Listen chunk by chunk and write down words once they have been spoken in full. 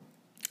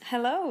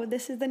Hello,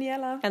 this is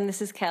Daniela. And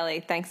this is Kelly.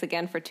 Thanks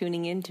again for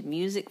tuning in to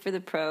Music for the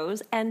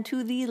Pros and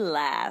to the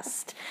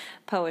last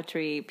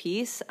poetry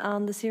piece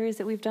on the series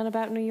that we've done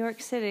about New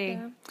York City.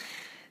 Yeah.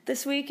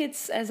 This week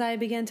it's As I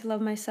Began to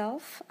Love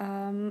Myself,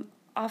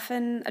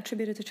 often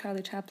attributed to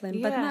Charlie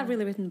Chaplin, but not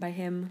really written by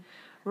him.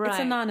 Right.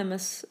 It's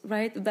anonymous,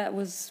 right? That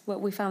was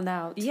what we found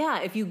out. Yeah,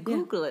 if you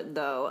Google it,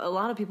 though, a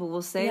lot of people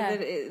will say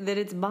that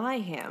it's by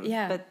him.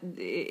 Yeah. But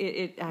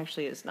it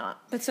actually is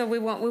not. But so we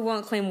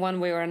won't claim one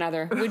way or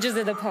another. We just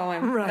did the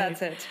poem. Right.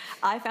 That's it.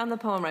 I found the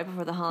poem right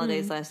before the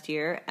holidays last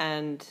year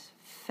and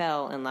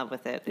fell in love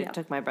with it. It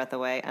took my breath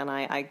away. And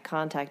I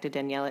contacted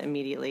Daniela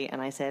immediately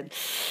and I said,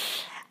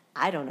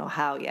 I don't know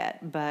how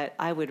yet, but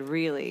I would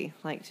really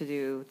like to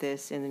do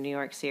this in the New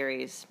York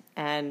series.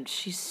 And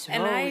she's so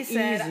And I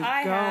said,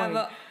 I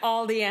have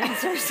all the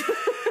answers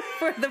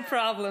for the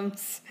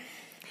problems.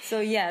 So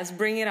yes,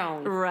 bring it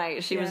on.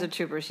 Right. She was a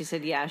trooper. She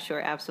said, yeah, sure,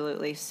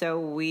 absolutely. So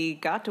we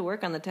got to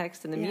work on the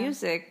text and the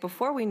music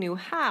before we knew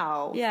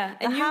how. Yeah.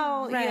 And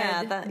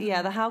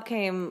the how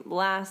came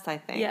last, I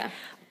think. Yeah.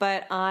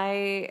 But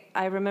I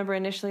remember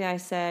initially I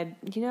said,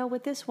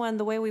 with this one,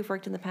 the way we've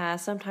worked in the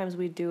past, sometimes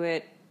we do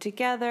it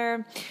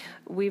together.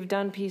 We've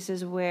done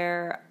pieces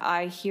where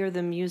I hear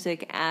the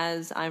music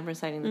as I'm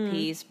reciting the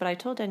piece, but I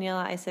told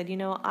Daniela, I said,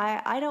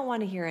 I don't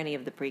want to hear any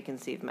of the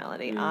preconceived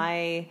melody.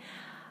 I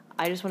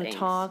just want to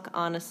talk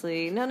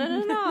honestly.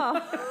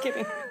 No.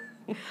 Kidding.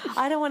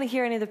 I don't want to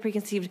hear any of the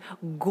preconceived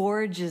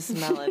gorgeous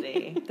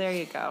melody. There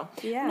you go.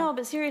 Yeah. No,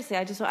 but seriously,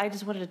 I just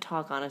wanted to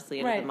talk honestly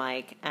into the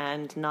mic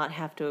and not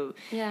have to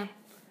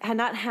and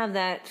not have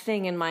that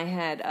thing in my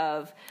head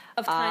of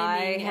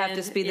I have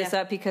to speed this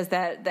up because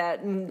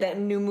that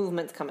new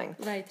movement's coming.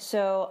 Right.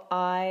 So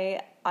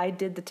I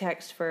did the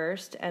text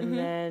first and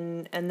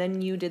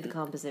then you did the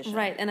composition.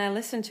 Right. And I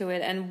listened to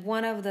it, and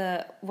one of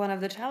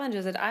the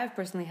challenges that I've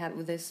personally had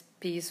with this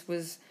piece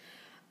was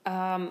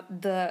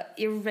the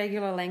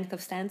irregular length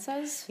of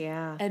stanzas.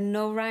 Yeah. And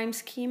no rhyme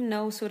scheme,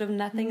 no sort of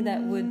nothing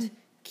that would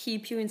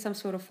keep you in some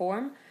sort of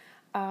form.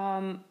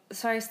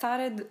 So I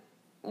started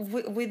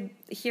with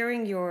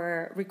hearing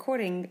your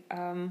recording.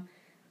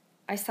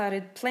 I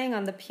started playing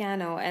on the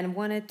piano and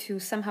wanted to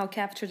somehow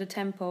capture the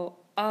tempo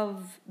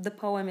of the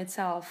poem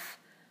itself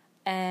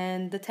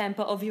and the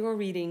tempo of your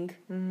reading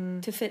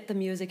to fit the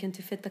music and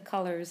to fit the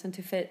colors and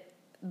to fit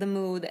the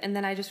mood. And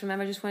then I just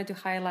remember I just wanted to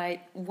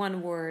highlight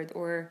one word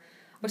or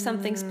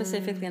something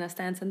specifically in a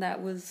stance, and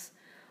that was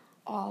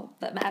all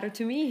that mattered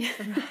to me.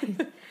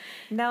 Right.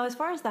 Now, as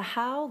far as the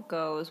how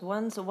goes,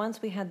 once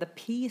we had the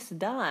piece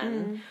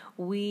done,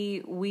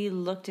 we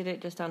looked at it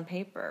just on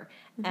paper,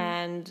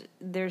 and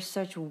there's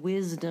such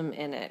wisdom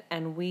in it,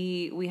 and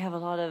we have a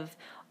lot of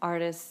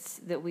artists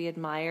that we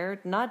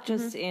admired, not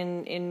just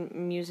in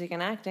music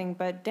and acting,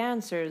 but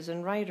dancers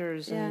and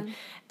writers, and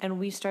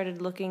we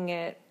started looking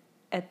at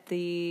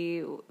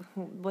the,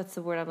 what's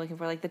the word I'm looking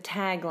for? Like the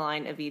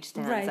tagline of each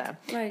stanza.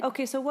 Right.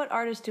 Okay, so what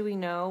artist do we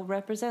know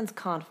represents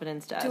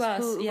confidence to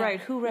us?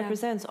 Who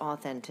represents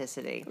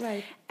authenticity?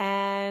 Right.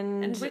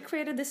 And we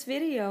created this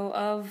video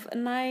of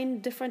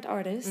 9 different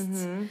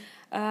artists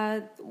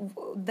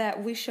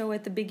that we show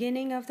at the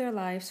beginning of their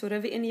life, sort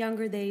of in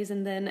younger days,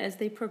 and then as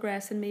they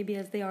progress and maybe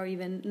as they are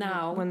even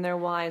now. When they're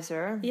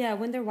wiser. Yeah,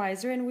 when they're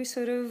wiser, and we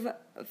sort of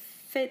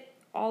fit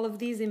all of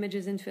these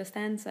images into a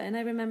stanza. And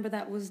I remember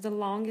that was the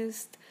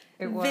longest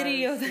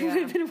video that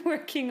we've been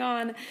working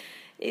on.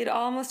 It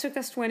almost took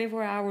us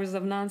 24 hours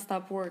of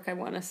nonstop work, I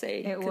want to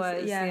say. It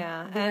was, We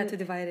had to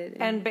divide it.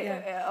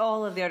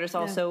 All of the artists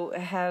also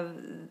have,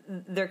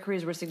 their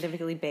careers were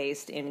significantly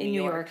based in New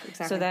York.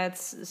 Exactly.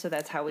 So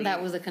that's how we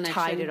that was the connection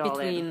tied it all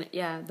between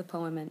the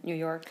poem and New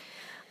York.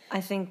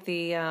 I think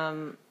the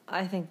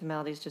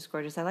melody is just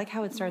gorgeous. I like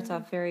how it starts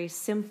off very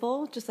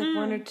simple, just like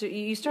one or two.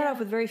 You start off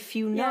with very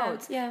few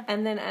notes,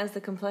 and then as the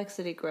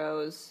complexity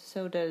grows,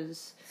 so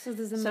does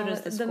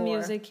the score.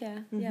 Music. Yeah.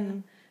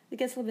 It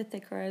gets a little bit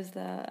thicker as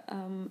the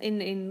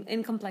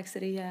in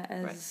complexity,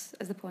 as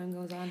the poem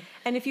goes on.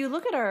 And if you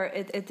look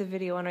at the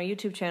video on our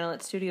YouTube channel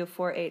at Studio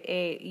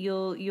 488,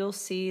 you'll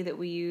see that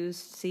we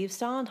used Steve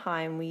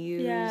Sondheim, we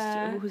used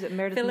who's it,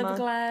 Meredith Philip Monk,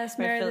 Glass,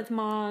 Meredith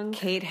Monk,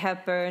 Kate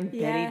Hepburn,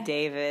 Betty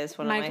Davis,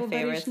 one Michael of my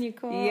favorites.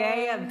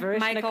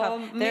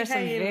 Baryshnikov. There's some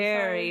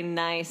very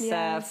nice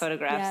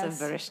photographs of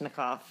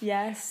Baryshnikov.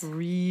 Yes,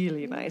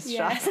 really nice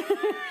shots.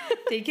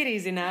 Take it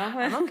easy now.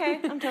 I'm okay.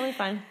 I'm totally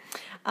fine.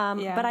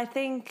 But I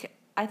think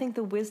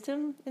the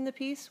wisdom in the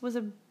piece was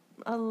a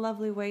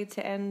lovely way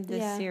to end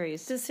this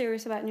series. This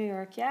series about New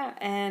York,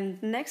 And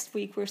next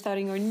week we're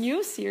starting our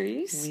new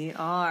series. We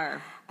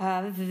are.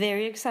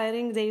 Very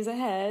exciting days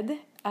ahead.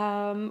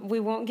 We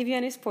won't give you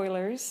any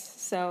spoilers,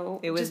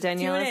 so it was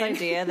Daniela's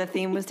idea. The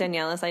theme was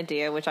Daniela's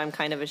idea, which I'm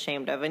kind of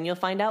ashamed of, and you'll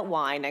find out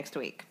why next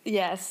week.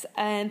 Yes,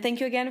 and thank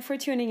you again for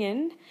tuning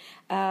in.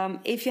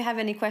 If you have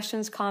any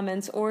questions,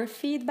 comments, or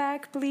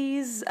feedback,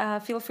 please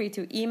feel free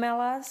to email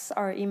us.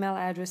 Our email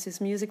address is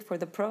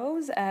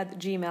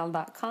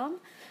musicforthepros@gmail.com.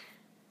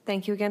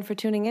 Thank you again for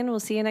tuning in. We'll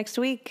see you next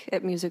week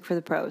at Music for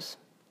the Pros.